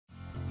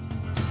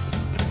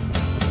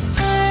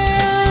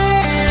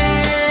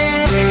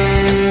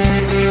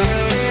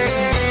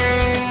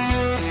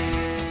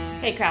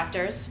Hey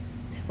crafters,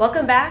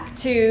 welcome back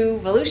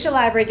to Volusia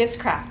Library Gets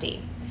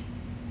Crafty.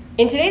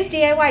 In today's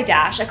DIY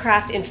Dash, a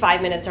craft in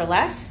 5 minutes or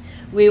less,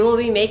 we will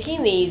be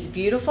making these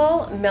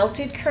beautiful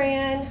melted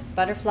crayon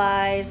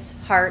butterflies,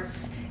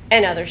 hearts,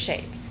 and other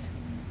shapes.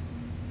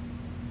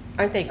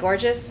 Aren't they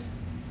gorgeous?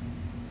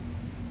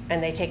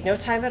 And they take no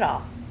time at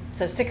all.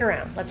 So stick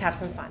around, let's have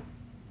some fun.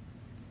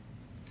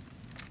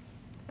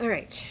 All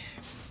right,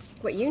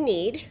 what you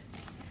need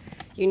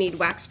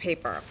wax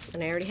paper,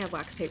 and I already have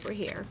wax paper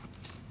here.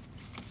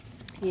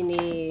 You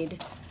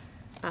need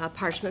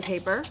parchment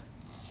paper,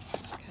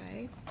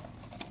 okay.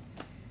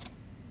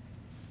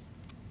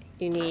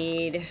 You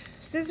need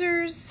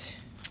scissors,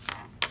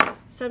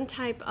 some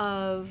type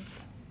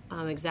of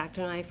X-Acto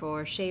knife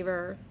or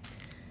shaver.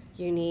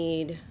 You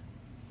need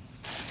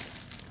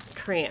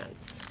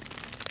crayons.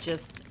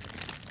 Just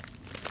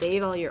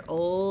save all your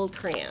old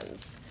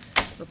crayons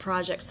for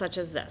projects such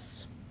as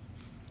this.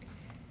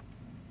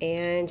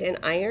 And an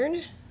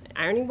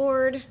ironing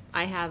board.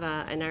 I have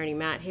an ironing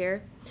mat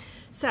here.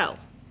 So,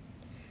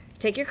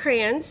 take your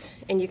crayons,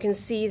 and you can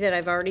see that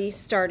I've already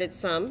started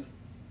some,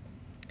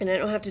 and I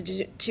don't have to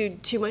do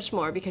too much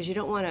more because you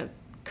don't want to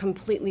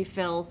completely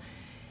fill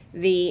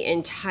the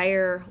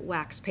entire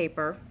wax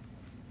paper.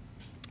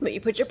 But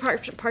you put your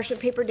parchment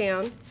paper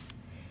down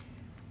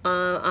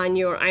on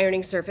your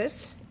ironing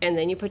surface, and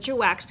then you put your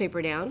wax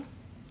paper down,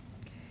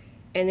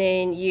 and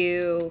then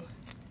you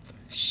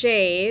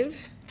shave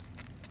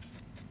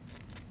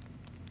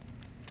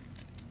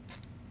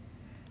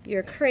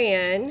your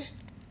crayon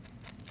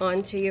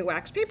onto your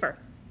wax paper.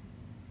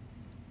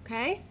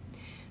 Okay,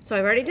 so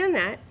I've already done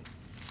that.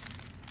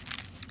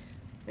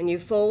 And you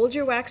fold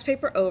your wax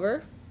paper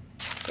over,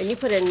 and you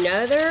put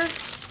another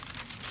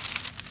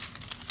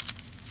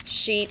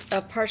sheet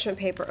of parchment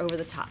paper over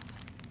the top.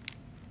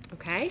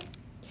 Okay,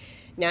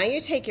 now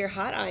you take your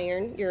hot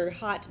iron, your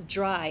hot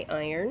dry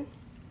iron,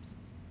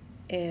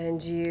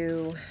 and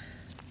you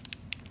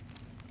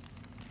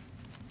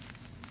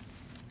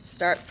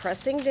start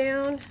pressing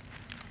down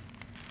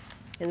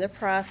in the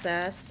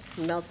process,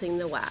 melting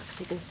the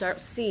wax. You can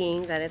start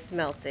seeing that it's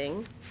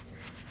melting.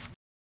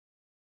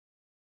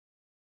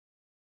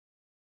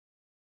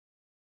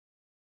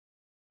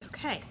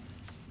 Okay.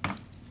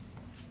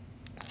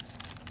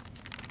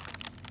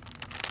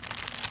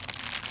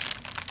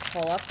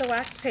 Pull up the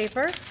wax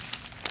paper.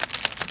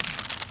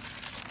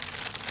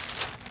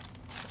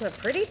 Isn't that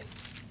pretty?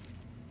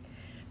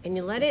 And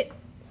you let it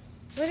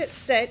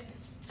sit. It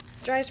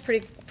dries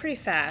pretty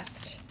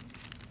fast.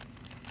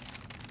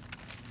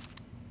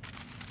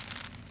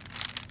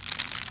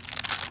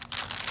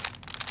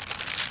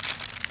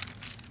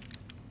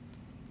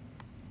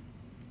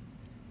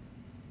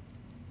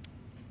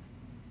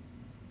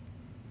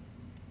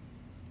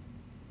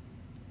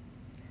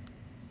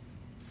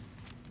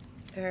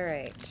 All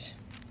right.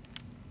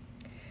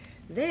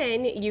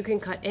 Then you can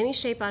cut any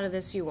shape out of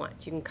this you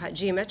want. You can cut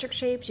geometric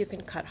shapes, you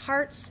can cut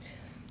hearts.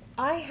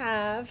 I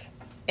have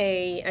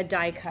a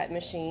die cut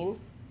machine,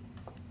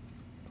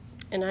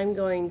 and I'm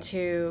going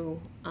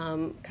to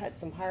cut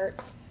some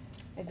hearts.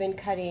 I've been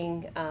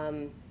cutting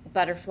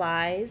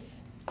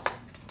butterflies.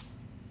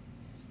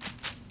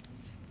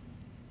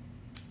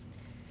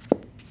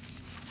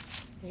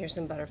 Here's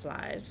some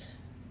butterflies.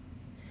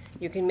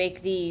 You can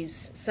make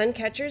these sun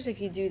catchers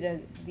if you do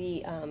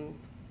the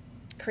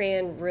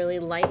crayon really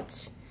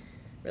light,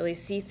 really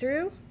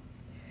see-through.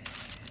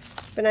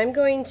 But I'm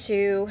going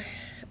to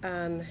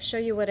show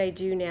you what I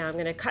do now. I'm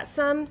going to cut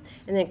some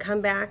and then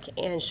come back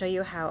and show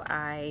you how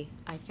I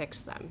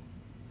fix them.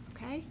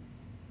 Okay?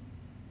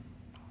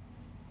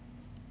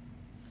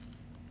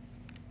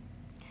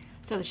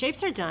 So the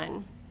shapes are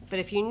done, but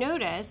if you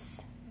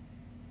notice,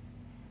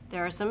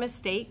 there are some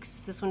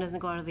mistakes. This one doesn't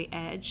go out of the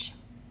edge.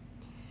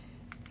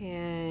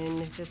 And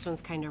this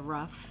one's kind of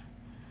rough.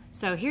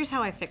 So here's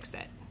how I fix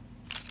it.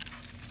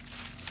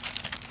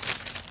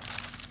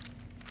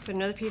 Put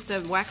another piece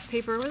of wax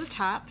paper over the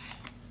top.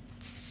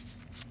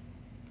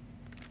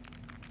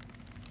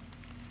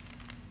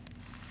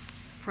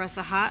 Press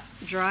a hot,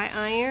 dry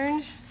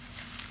iron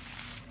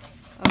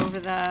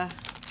over the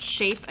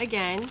shape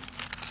again.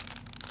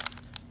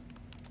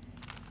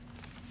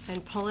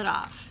 And pull it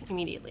off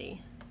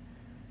immediately.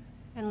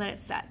 And let it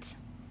set.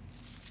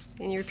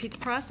 And you repeat the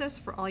process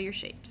for all your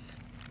shapes.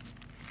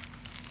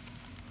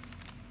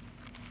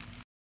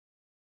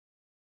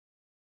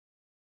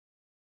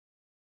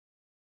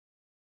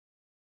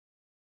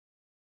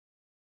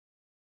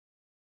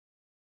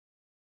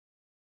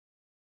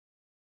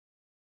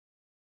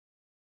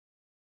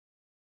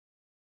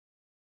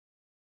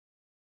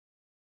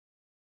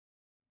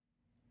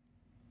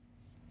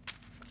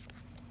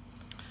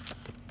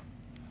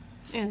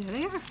 And there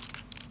they are.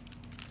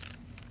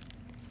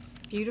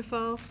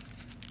 Beautiful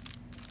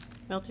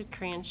melted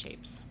crayon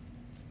shapes.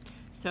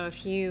 So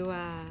if you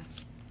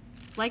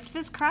liked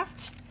this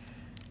craft,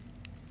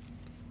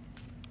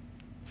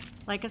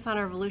 like us on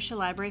our Volusia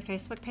Library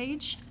Facebook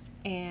page,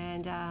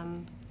 and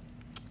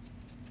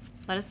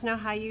let us know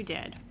how you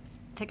did.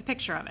 Take a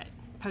picture of it,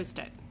 post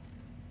it.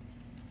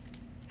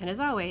 And as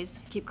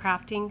always, keep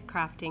crafting,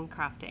 crafting,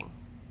 crafting.